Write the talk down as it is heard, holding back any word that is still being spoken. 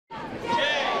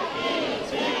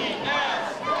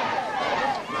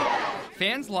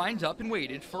Fans lined up and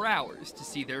waited for hours to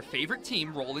see their favorite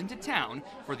team roll into town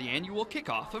for the annual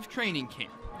kickoff of training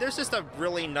camp. There's just a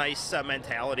really nice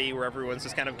mentality where everyone's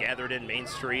just kind of gathered in Main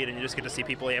Street, and you just get to see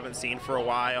people you haven't seen for a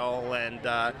while. And,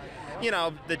 you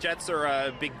know, the Jets are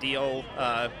a big deal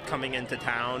coming into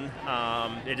town.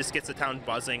 It just gets the town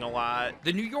buzzing a lot.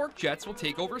 The New York Jets will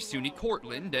take over SUNY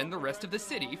Cortland and the rest of the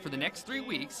city for the next 3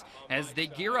 weeks as they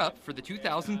gear up for the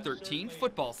 2013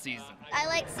 football season. I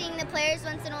like seeing the players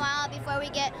once in a while before we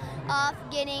get off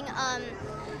getting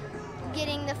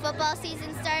the football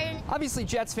season started. Obviously,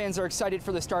 Jets fans are excited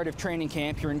for the start of training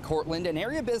camp here in Cortland, and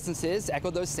area businesses echo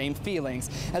those same feelings,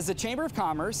 as the Chamber of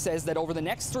Commerce says that over the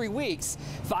next 3 weeks,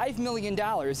 $5 million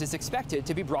is expected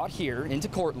to be brought here into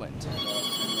Cortland.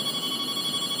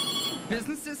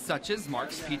 Businesses such as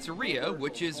Mark's Pizzeria,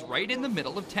 which is right in the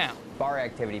middle of town. Bar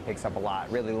activity picks up a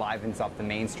lot, really livens up the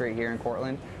Main Street here in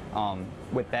Cortland.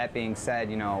 With that being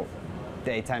said, you know,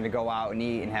 they tend to go out and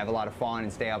eat and have a lot of fun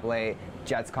and stay up late.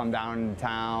 Jets come down to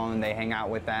town, they hang out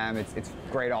with them. It's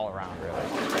great all around, really.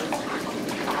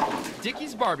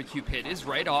 Dickey's Barbecue Pit is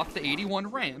right off the 81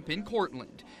 ramp in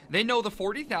Cortland. They know the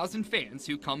 40,000 fans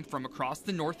who come from across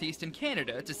the Northeast and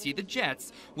Canada to see the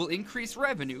Jets will increase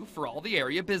revenue for all the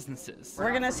area businesses. We're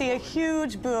going to see a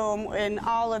huge boom in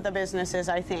all of the businesses,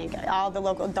 I think. All the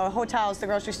hotels, the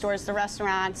grocery stores, the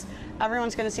restaurants.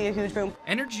 Everyone's going to see a huge boom.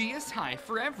 Energy is high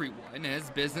for everyone as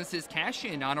businesses cash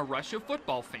in on a rush of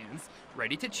football fans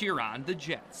ready to cheer on the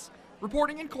Jets.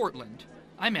 Reporting in Cortland,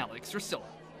 I'm Alex Russillo.